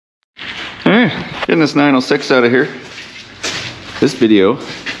Getting this 906 out of here. This video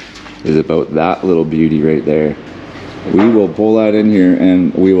is about that little beauty right there. We will pull that in here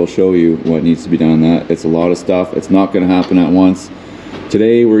and we will show you what needs to be done. It's a lot of stuff. It's not going to happen at once.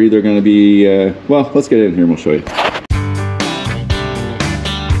 Today we're either going to be, well, let's get in here and we'll show you.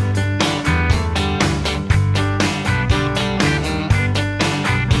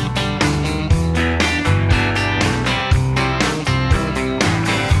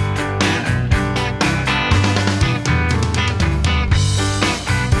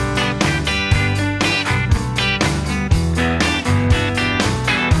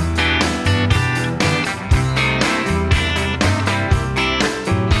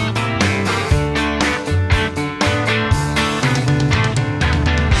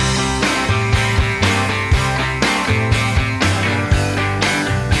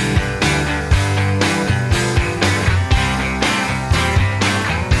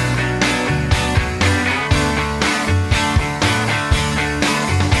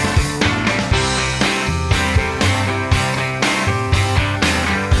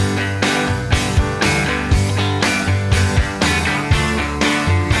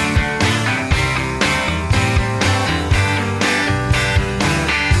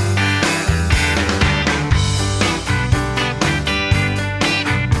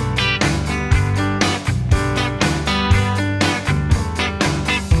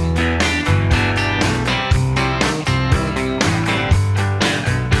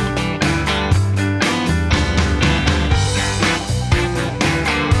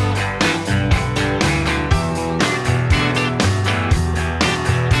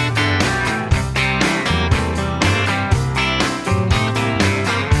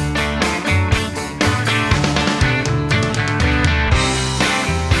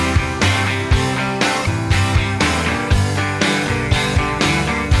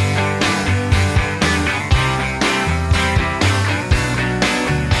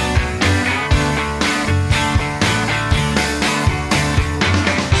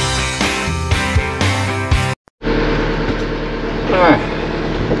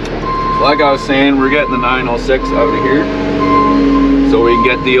 Like I was saying, we're getting the 906 out of here so we can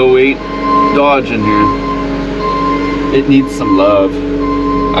get the 08 Dodge in here. It needs some love.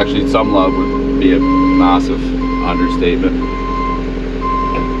 Actually, some love would be a massive understatement.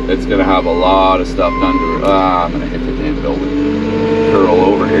 It's gonna have a lot of stuff done to it. I'm gonna hit the damn building. Curl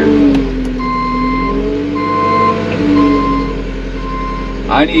over here.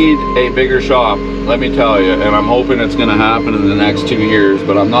 I need a bigger shop, let me tell you, and I'm hoping it's going to happen in the next 2 years,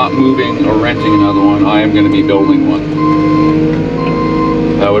 but I'm not moving or renting another one. I am going to be building one.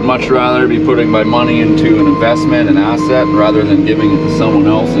 I would much rather be putting my money into an investment, an asset, rather than giving it to someone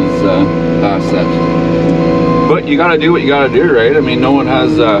else's asset. But you got to do what you got to do, right? I mean, no one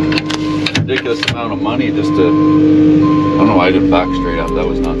has a ridiculous amount of money just to... I don't know why I didn't back straight up. That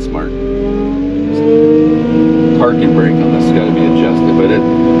was not smart. Parking brake on this has got to be adjusted, but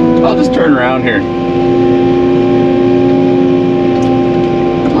I'll just turn around here.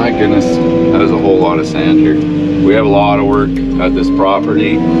 My goodness, that is a whole lot of sand here. We have a lot of work at this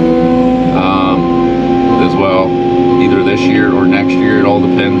property as well, either this year or next year. It all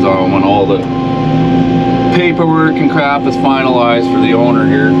depends on when all the paperwork and crap is finalized for the owner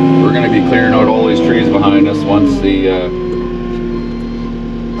here. We're going to be clearing out all these trees behind us once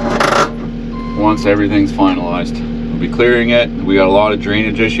everything's finalized. We'll be clearing it. We got a lot of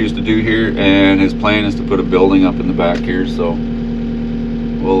drainage issues to do here, and his plan is to put a building up in the back here, so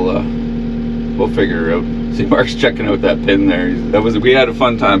we'll figure it out. See, Mark's checking out that pin there. We had a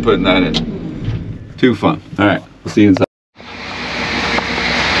fun time putting that in. Too fun. All right, we'll see you inside.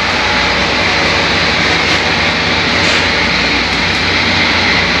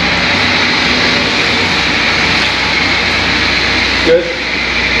 Good.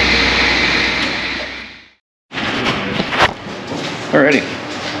 Alrighty,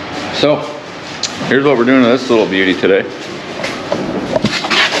 so here's what we're doing to this little beauty today.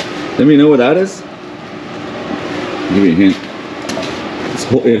 Let me know what that is. I'll give you a hint.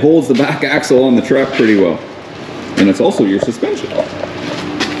 It holds the back axle on the truck pretty well, and it's also your suspension.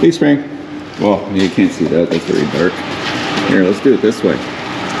 Leaf spring. Well, you can't see that. That's very dark. Here, let's do it this way.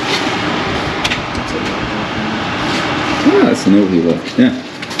 Ah, that's an OV lift. Yeah.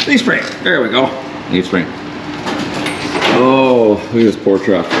 Leaf spring. There we go. Leaf spring. Oh, look at this poor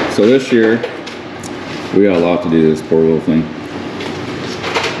truck. So this year, we got a lot to do to this poor little thing.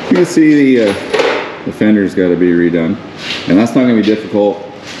 You can see the fender's got to be redone, and that's not going to be difficult.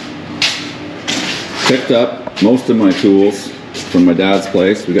 Picked up most of my tools from my dad's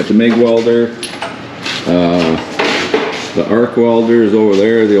place. We got the MIG welder, The arc welder is over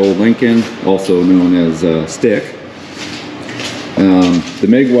there, the old Lincoln, also known as stick. The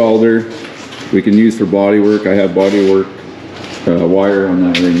MIG welder we can use for body work. I have body work wire on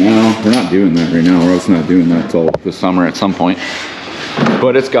that right now. We're not doing that right now. We're also not doing that till the summer at some point.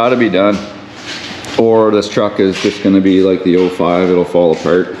 But it's got to be done, or this truck is just going to be like the 05. It'll fall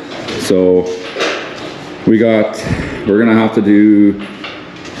apart. So we're gonna have to do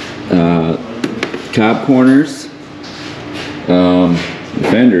cab corners,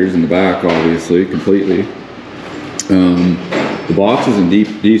 fenders in the back, obviously, completely. The box is in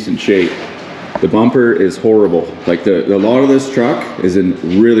decent shape. The bumper is horrible. Like a lot of this truck is in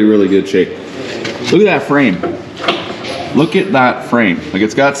really, really good shape. Look at that frame. Look at that frame. Like,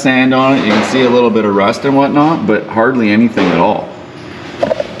 it's got sand on it. You can see a little bit of rust and whatnot, but hardly anything at all.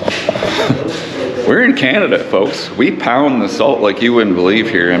 We're in Canada, folks. We pound the salt like you wouldn't believe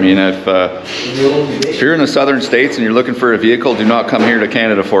here. I mean, if you're in the southern states and you're looking for a vehicle, do not come here to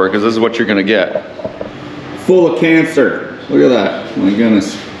Canada for it, because this is what you're gonna get. Full of cancer. Look at that. My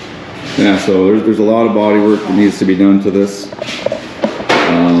goodness. Yeah, so there's a lot of body work that needs to be done to this.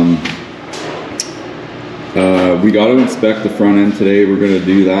 We got to inspect the front end today. We're going to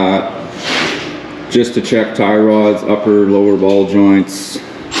do that just to check tie rods, upper, lower ball joints,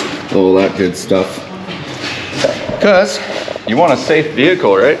 all that good stuff. Because you want a safe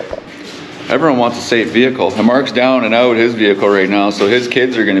vehicle, right? Everyone wants a safe vehicle. And Mark's down and out his vehicle right now, so his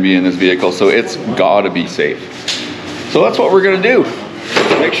kids are going to be in this vehicle, so it's got to be safe. So that's what we're going to do.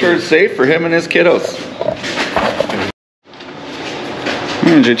 Make sure it's safe for him and his kiddos.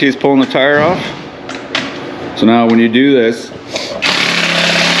 And JT's pulling the tire off. So now when you do this,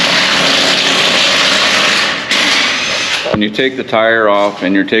 when you take the tire off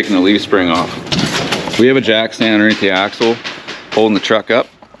and you're taking the leaf spring off, we have a jack stand underneath the axle holding the truck up.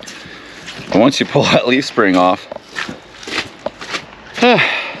 And once you pull that leaf spring off,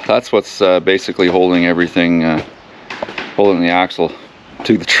 that's what's basically holding everything, holding the axle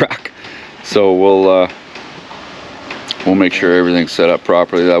to the truck. So we'll make sure everything's set up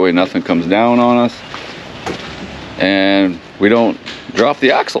properly. That way nothing comes down on us and we don't drop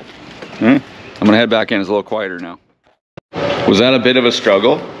the axle. I'm gonna head back in. It's a little quieter now. Was that a bit of a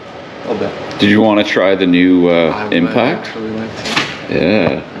struggle? A little bit. Did you want to try the new Impact? Actually like to.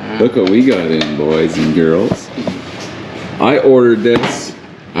 Yeah. Look what we got in, boys and girls. I ordered this,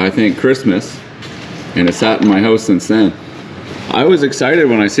 I think, Christmas, and it's sat in my house since then. I was excited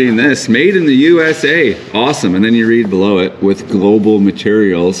when I seen this, made in the USA, awesome. And then you read below it, with global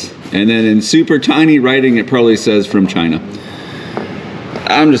materials. And then in super tiny writing, it probably says from China.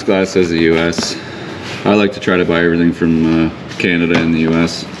 I'm just glad it says the US. I like to try to buy everything from Canada and the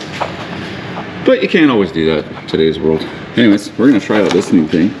US. But you can't always do that in today's world. Anyways, we're gonna try out this new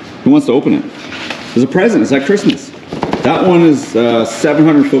thing. Who wants to open it? It's a present, it's like Christmas. That one is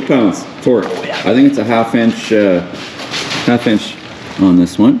 700 foot-pounds torque. I think it's a half inch on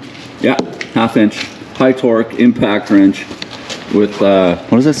this one. Yeah, half inch, high torque, impact wrench with, what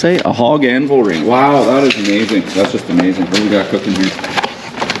does that say? A hog anvil ring. Wow, that is amazing. That's just amazing. What do we got cooking here?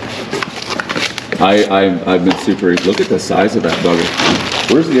 I've been super, look at the size of that bugger.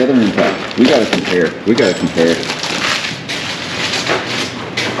 Where's the other impact? We gotta compare. We gotta compare.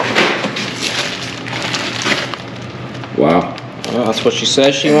 Wow. Well, that's what she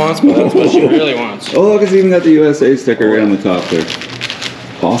says she wants, but that's what she really wants. Oh, look, it's even got the USA sticker right on the top there.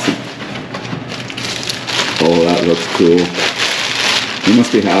 Awesome. Oh, that looks cool. You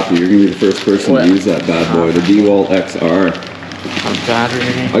must be happy. You're gonna be the first person to use that bad boy, the DeWalt XR. A battery.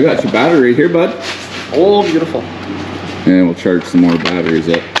 I got your battery right here, bud. Oh, beautiful. And we'll charge some more batteries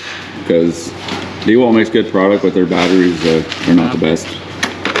up, because DeWalt makes good product, but their batteries are not the best.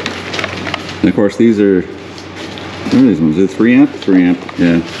 And of course, these are, what are these ones? Is it 3 amp? 3 amp,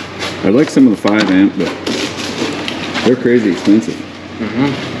 yeah. I like some of the 5 amp, but they're crazy expensive.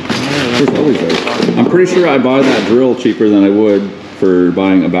 Where's all these are? I'm pretty sure I buy that drill cheaper than I would for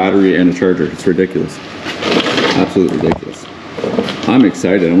buying a battery and a charger. It's ridiculous. Absolutely ridiculous. I'm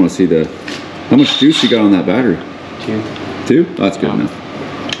excited. I want to see how much juice you got on that battery? 2. Oh, that's good enough.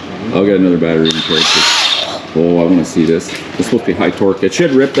 I'll get another battery in charge. Oh, I want to see this. It's supposed to be high torque. It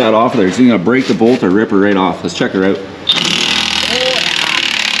should rip that off of there. It's either gonna break the bolt or rip her right off. Let's check her out.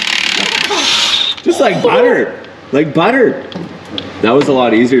 Just like butter. Like butter. That was a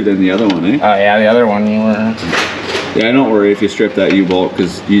lot easier than the other one, eh? Oh yeah, the other one you were. Yeah, don't worry if you strip that U-bolt,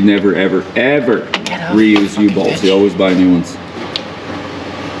 because you never, ever, ever reuse U-bolts. You always buy new ones.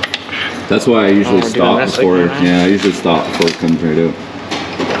 That's why I usually stop before. Yeah, I usually stop before it comes right out.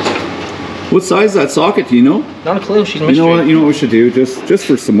 What size is that socket? Do you know? Not a clue. She's mystery. You know what? You know what we should do? Just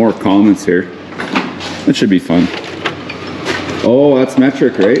for some more comments here. That should be fun. Oh, that's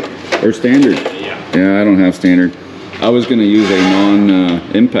metric, right? Or standard? Yeah, I don't have standard. I was gonna use a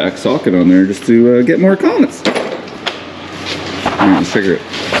non-impact socket on there just to get more comments. All right, let's figure it.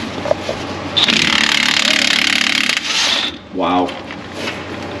 Wow.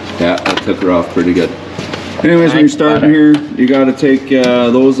 Yeah, that took her off pretty good. Anyways, when you're starting here, you gotta take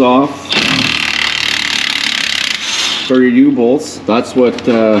those off for your U-bolts. That's what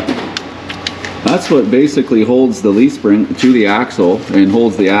basically holds the leaf spring to the axle and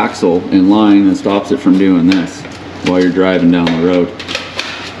holds the axle in line and stops it from doing this while you're driving down the road.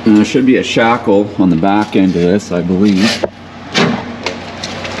 And there should be a shackle on the back end of this, I believe.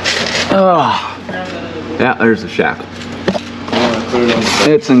 Yeah, there's the shackle.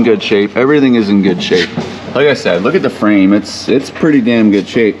 It's in good shape. Everything is in good shape. Like I said, look at the frame. It's pretty damn good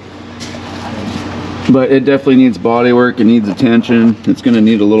shape. But it definitely needs body work. It needs attention. It's going to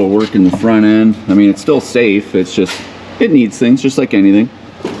need a little work in the front end. I mean, it's still safe. It's just, it needs things just like anything.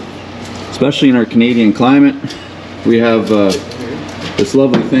 Especially in our Canadian climate. We have this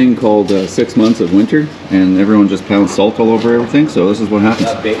lovely thing called 6 months of winter, and everyone just pounds salt all over everything. So this is what happens.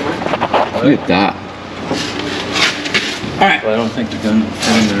 Look at that. All right. Well, I don't think you're going to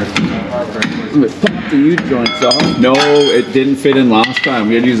fit in there. Pop the U-joints off. No, it didn't fit in last time.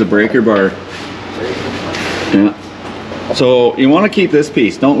 We had to use a breaker bar. Yeah. So you want to keep this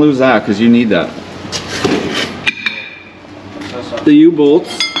piece. Don't lose that because you need that. The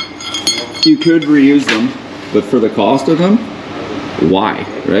U-bolts, you could reuse them, but for the cost of them, why,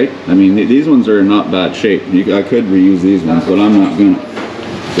 right? I mean, these ones are in not bad shape. I could reuse these ones, but I'm not gonna.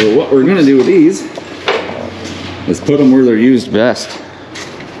 So what we're gonna do with these is put them where they're used best.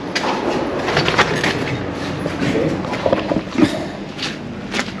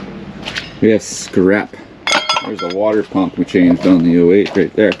 We have scrap. There's a water pump we changed on the 08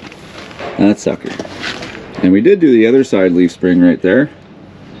 right there. That sucker. And we did do the other side leaf spring right there.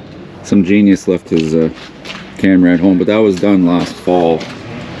 Some genius left his camera at home, but that was done last fall.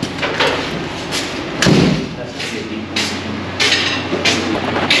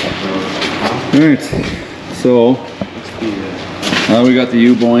 Alright, so now we got the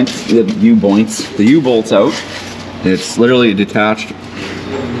U-bolts out. It's literally detached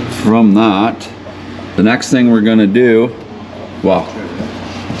from that. The next thing we're gonna do, well,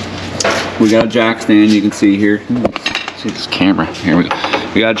 we got a jack stand, you can see here. See this camera, here we go.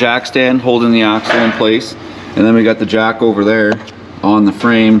 We got a jack stand holding the axle in place, and then we got the jack over there on the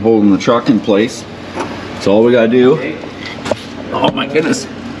frame holding the truck in place. So all we gotta do, oh my goodness,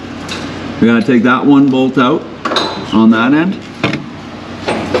 we gotta take that one bolt out on that end,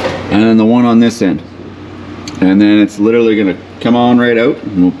 and then the one on this end. And then it's literally gonna come on right out,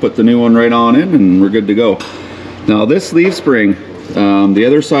 and we'll put the new one right on in, and we're good to go. Now this leaf spring, the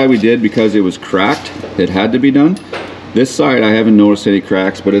other side we did because it was cracked, it had to be done. This side I haven't noticed any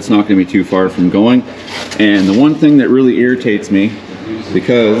cracks, but it's not gonna be too far from going. And the one thing that really irritates me,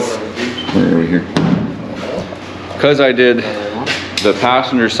 because, where are we here? Because I did the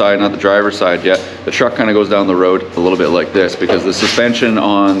passenger side, not the driver's side yet, the truck kind of goes down the road a little bit like this, because the suspension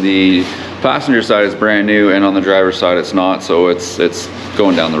on the passenger side is brand new and on the driver's side it's not, so it's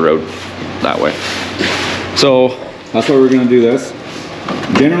going down the road that way. So that's why we're going to do this.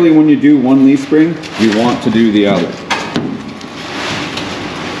 Generally when you do one leaf spring, you want to do the other.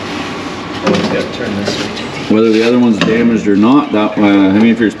 Whether the other one's damaged or not, that I mean,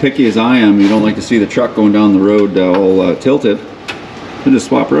 if you're as picky as I am, you don't like to see the truck going down the road all tilted, then just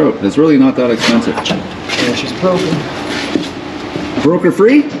swap her out. It's really not that expensive. And she's broken. Broker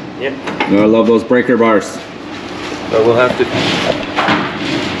free? Yep. Oh, I love those breaker bars. But we'll have to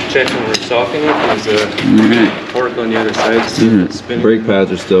check when we're softening it. There's a fork on the other side. So brake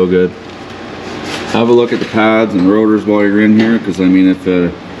pads are still good. Have a look at the pads and rotors while you're in here, because I mean, if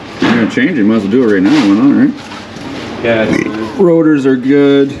you're going to change it, you might as well do it right now. Why not, right? Yeah. Rotors are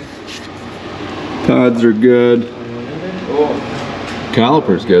good. Pads are good.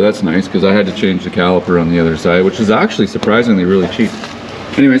 Caliper's good. That's nice, because I had to change the caliper on the other side, which is actually surprisingly really cheap.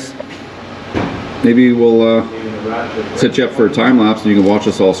 Anyways, maybe we'll set you up for a time lapse and you can watch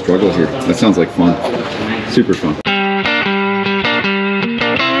us all struggle here. That sounds like fun. Super fun.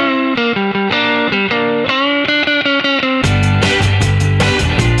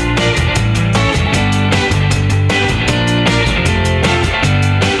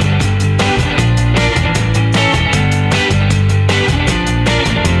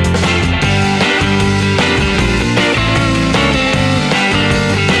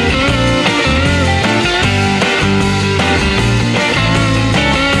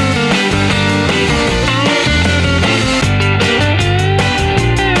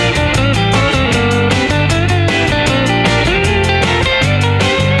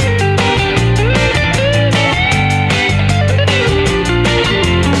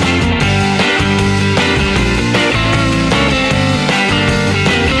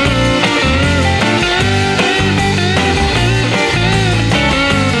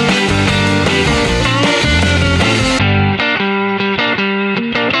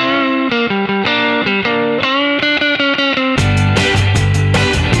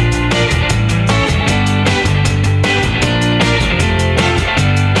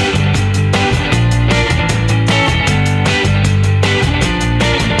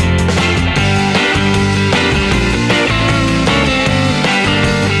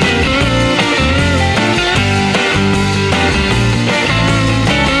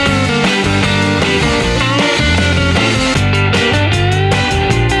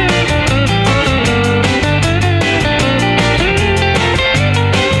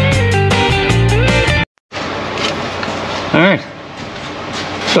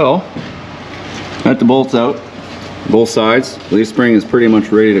 So, got the bolts out, both sides. Leaf spring is pretty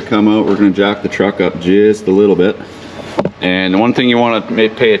much ready to come out. We're gonna jack the truck up just a little bit. And one thing you wanna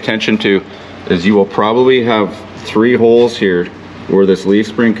pay attention to is you will probably have 3 holes here where this leaf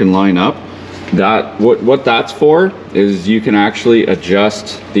spring can line up. What that's for is you can actually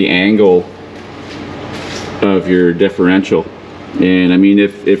adjust the angle of your differential. And I mean,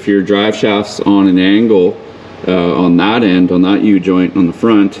 if your drive shaft's on an angle on that end, on that U-joint on the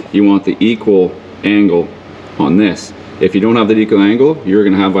front, you want the equal angle on this. If you don't have that equal angle, you're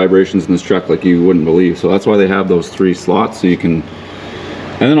gonna have vibrations in this truck like you wouldn't believe. So that's why they have those 3 slots, so you can,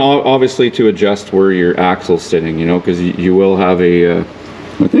 and then obviously to adjust where your axle's sitting, you know, because you will have a,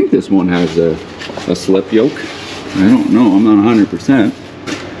 I think this one has a slip yoke. I don't know, I'm not 100%.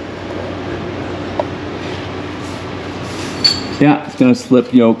 Yeah, it's got a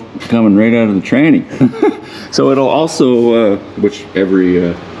slip yoke coming right out of the tranny. So it'll also, which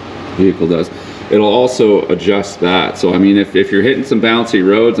every vehicle does, it'll also adjust that. So I mean, if you're hitting some bouncy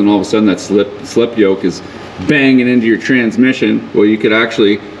roads and all of a sudden that slip yoke is banging into your transmission, well, you could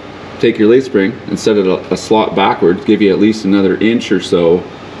actually take your leaf spring and set it a slot backwards, give you at least another inch or so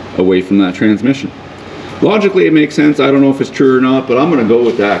away from that transmission. Logically, it makes sense. I don't know if it's true or not, but I'm gonna go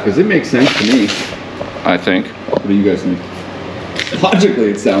with that because it makes sense to me, I think. What do you guys think?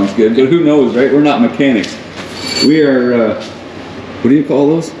 Logically, it sounds good, but who knows, right? We're not mechanics. We are, what do you call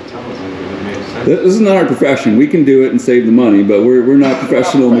those? This is not our profession. We can do it and save the money, but we're not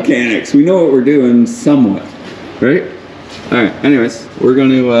professional mechanics. We know what we're doing somewhat, right? All right, anyways, we're going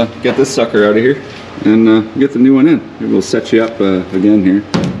to get this sucker out of here and get the new one in. Maybe we'll set you up again here.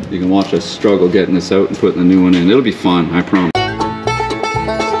 You can watch us struggle getting this out and putting the new one in. It'll be fun, I promise.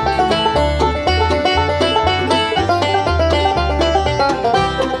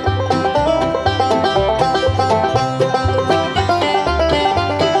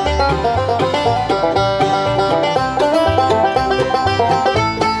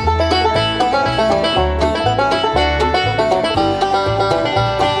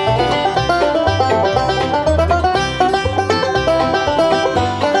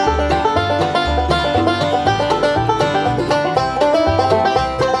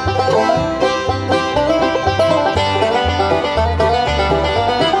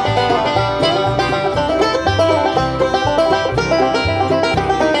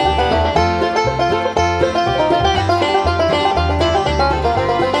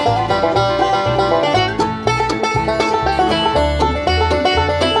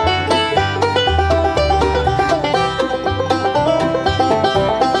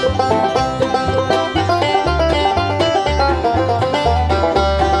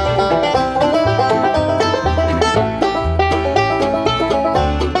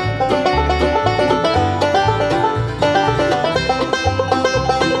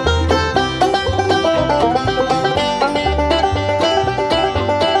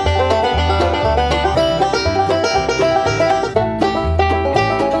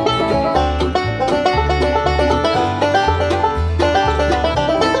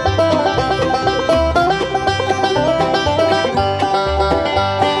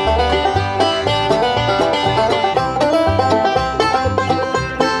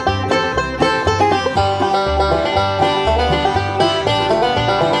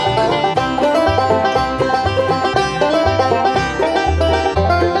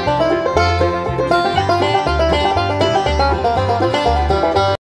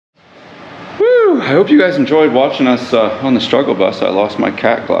 I hope you guys enjoyed watching us on the struggle bus. I lost my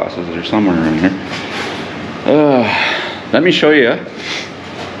cat glasses. They're somewhere in here. Let me show you.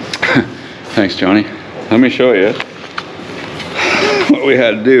 Thanks, Johnny. Let me show you what we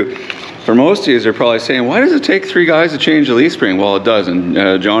had to do. For most of you, they're probably saying, why does it take 3 guys to change the leaf spring? Well, it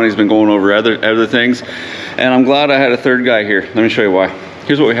doesn't. Johnny's been going over other things, and I'm glad I had a 3rd guy here. Let me show you why.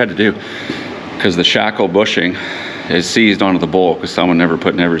 Here's what we had to do. Because the shackle bushing is seized onto the bowl, because someone never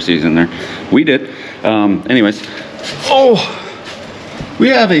put never seized in there. We did. Anyways, oh, we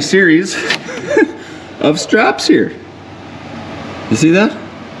have a series of straps here. You see that?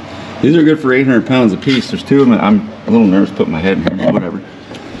 These are good for 800 pounds a piece. There's 2 of them. I'm a little nervous putting my head in here, whatever.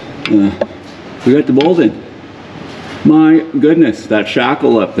 We got the bolt in. My goodness, that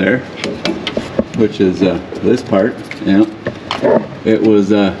shackle up there, which is this part, yeah, it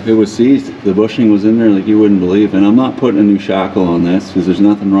was seized. The bushing was in there like you wouldn't believe. And I'm not putting a new shackle on this because there's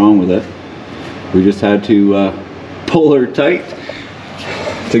nothing wrong with it. We just had to pull her tight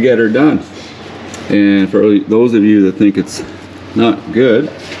to get her done. And for those of you that think it's not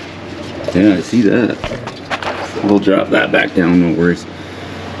good, yeah, I see that. We'll drop that back down, no worries.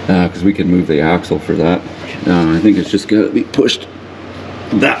 Because we can move the axle for that. I think it's just got to be pushed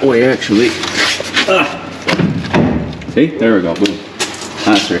that way actually. See, there we go, boom.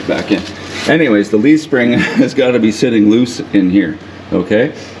 That's right back in. Anyways, the leaf spring has got to be sitting loose in here,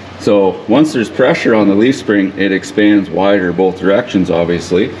 okay? So once there's pressure on the leaf spring, it expands wider both directions,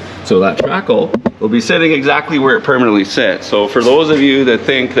 obviously. So that shackle will be sitting exactly where it permanently sits. So for those of you that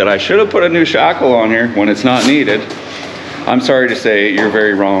think that I should have put a new shackle on here when it's not needed, I'm sorry to say you're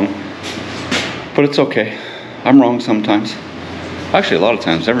very wrong. But it's okay. I'm wrong sometimes. Actually, a lot of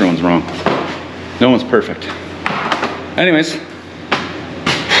times, everyone's wrong. No one's perfect. Anyways,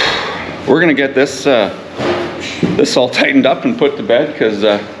 we're gonna get this this all tightened up and put to bed because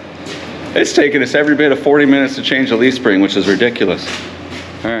it's taken us every bit of 40 minutes to change the leaf spring, which is ridiculous.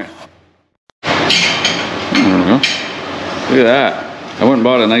 All right. There we go. Look at that. I went and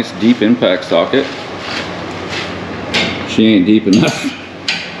bought a nice deep impact socket. She ain't deep enough.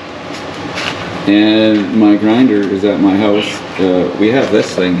 And my grinder is at my house. We have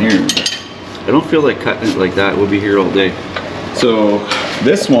this thing here. I don't feel like cutting it like that. We'll be here all day. So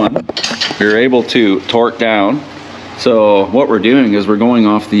this one, we're able to torque down. So what we're doing is we're going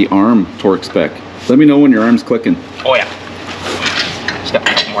off the arm torque spec. Let me know when your arm's clicking. Oh yeah. It's got a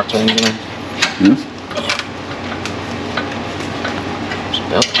couple more turns in there. Yes. It's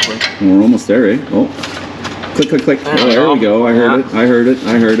about to click. We're almost there, eh? Oh. Click, click, click. Oh, there we go. I heard it. I heard it.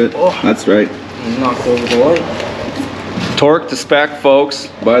 I heard it. Oh. That's right. Knocked over the light. Torque to spec, folks.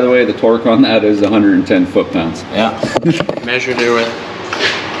 By the way, the torque on that is 110 foot-pounds. Yeah. Measured it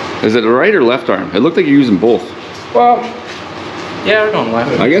with. Is it the right or left arm? It looked like you're using both. Well, yeah, we're going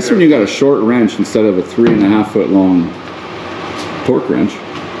left. I guess when you got a short wrench instead of a 3.5 foot long torque wrench,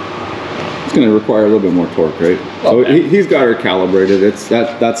 it's going to require a little bit more torque, right? So he's got her calibrated. It's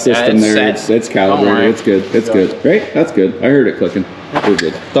that system there. It's calibrated. It's good. It's good, right? That's good. I heard it clicking. We're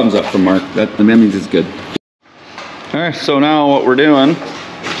good. Thumbs up from Mark. That means it's good. All right. So now what we're doing,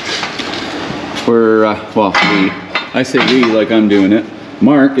 we're well, I say we like I'm doing it.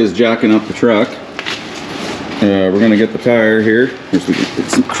 Mark is jacking up the truck. We're gonna get the tire here. First we can get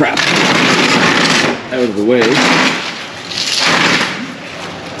some crap out of the way.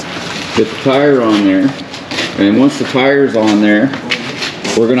 Get the tire on there, and once the tire's on there,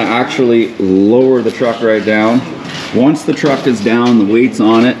 we're gonna actually lower the truck right down. Once the truck is down, the weight's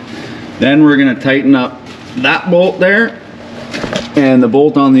on it, then we're gonna tighten up that bolt there and the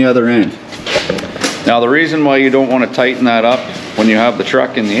bolt on the other end. Now the reason why you don't want to tighten that up when you have the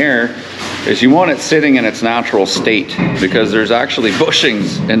truck in the air is you want it sitting in its natural state, because there's actually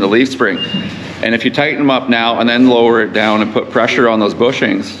bushings in the leaf spring. And if you tighten them up now and then lower it down and put pressure on those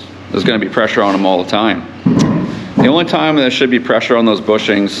bushings, there's going to be pressure on them all the time. The only time there should be pressure on those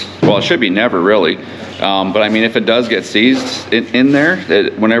bushings, well, it should be never really, but I mean if it does get seized in there,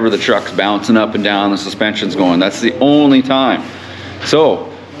 whenever the truck's bouncing up and down, the suspension's going, that's the only time. So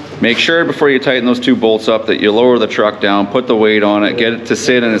make sure before you tighten those two bolts up that you lower the truck down, put the weight on it, get it to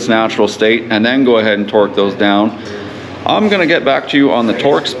sit in its natural state, and then go ahead and torque those down. I'm gonna get back to you on the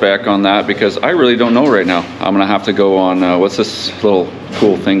torque spec on that because I really don't know right now. I'm gonna have to go on, what's this little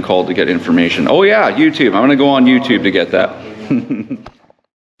cool thing called to get information? Oh yeah, YouTube. I'm gonna go on YouTube to get that.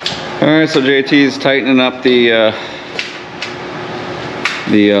 All right, so JT's tightening up the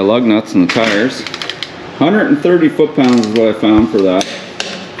lug nuts and the tires. 130 foot-pounds is what I found for that.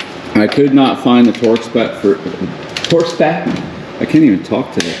 I could not find the torque spec for torque spec. I can't even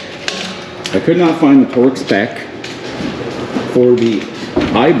talk today. I could not find the torque spec for the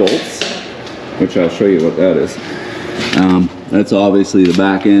eye bolts, which I'll show you what that is. That's obviously the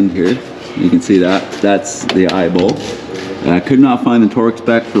back end here. You can see that. That's the eye bolt. I could not find the torque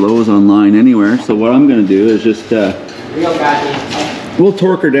spec for those online anywhere. So what I'm going to do is just we'll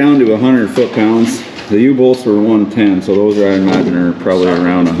torque her down to 100 foot-pounds. The U-bolts were 110, so those I imagine are probably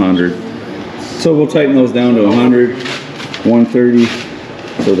around 100. So we'll tighten those down to 100, 130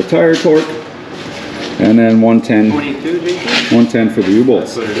 for the tire torque, and then 110. 110 for the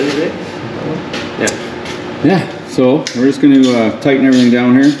U-bolts. That's what it is, eh? Yeah. So we're just going to tighten everything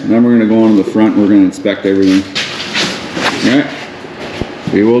down here, and then we're going to go on to the front. And we're going to inspect everything. All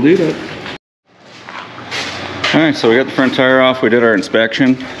right. We will do that. All right. So we got the front tire off. We did our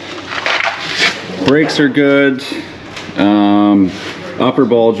inspection. Brakes are good. Upper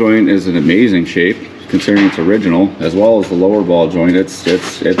ball joint is in amazing shape considering it's original, as well as the lower ball joint. It's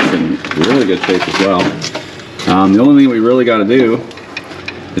in really good shape as well. The only thing we really got to do,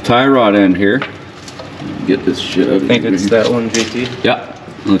 the tie rod end here. Get this shit out of here. I think it's that one, JT. Yeah,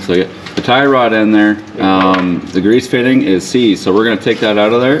 looks like it. The tie rod end there, the grease fitting is seized, so we're going to take that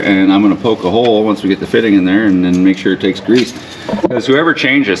out of there, and I'm going to poke a hole once we get the fitting in there, and then make sure it takes grease. Because whoever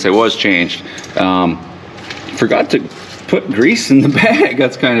changed this, it was changed. Forgot to put grease in the bag.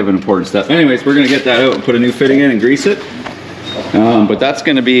 That's kind of an important step. Anyways, we're gonna get that out and put a new fitting in and grease it. But that's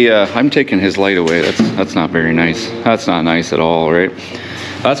gonna be, I'm taking his light away. That's not very nice. That's not nice at all, right?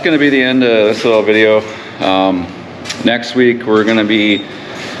 That's gonna be the end of this little video. Next week, we're gonna be,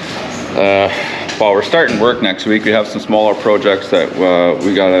 well, we're starting work next week. We have some smaller projects that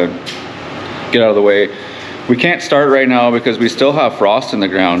we gotta get out of the way. We can't start right now because we still have frost in the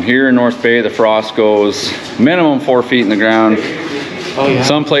ground. Here in North Bay, the frost goes minimum 4 feet in the ground. Oh, yeah.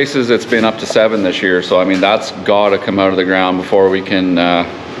 Some places it's been up to 7 this year. So I mean, that's gotta come out of the ground before we can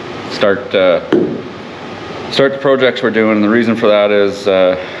start the projects we're doing. And the reason for that is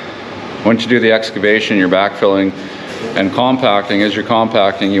once you do the excavation, you're backfilling and compacting. As you're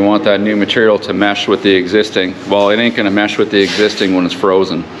compacting, you want that new material to mesh with the existing. Well, it ain't gonna mesh with the existing when it's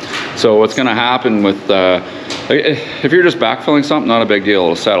frozen. So what's gonna happen with, if you're just backfilling something, not a big deal,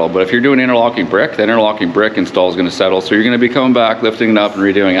 it'll settle. But if you're doing interlocking brick, the interlocking brick install is gonna settle. So you're gonna be coming back, lifting it up and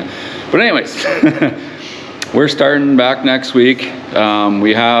redoing it. But anyways, we're starting back next week.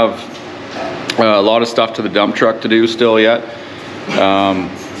 We have a lot of stuff to the dump truck to do still yet.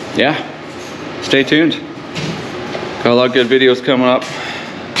 Yeah, stay tuned. Got a lot of good videos coming up.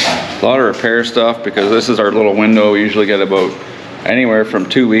 A lot of repair stuff because this is our little window. We usually get about anywhere from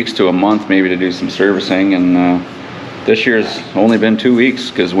 2 weeks to a month maybe to do some servicing, and this year's only been 2 weeks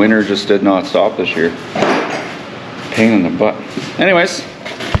because winter just did not stop this year. Pain in the butt. Anyways,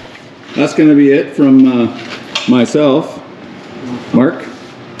 that's gonna be it from myself, Mark,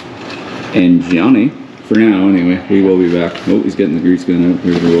 and Johnny for now anyway. We will be back. Oh, he's getting the grease gun out.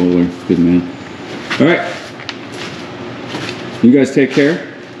 Here's the roller. Good man. All right. You guys take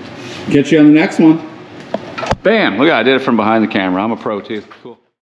care. Catch you on the next one. Bam! Look, I did it from behind the camera. I'm a pro too. Cool.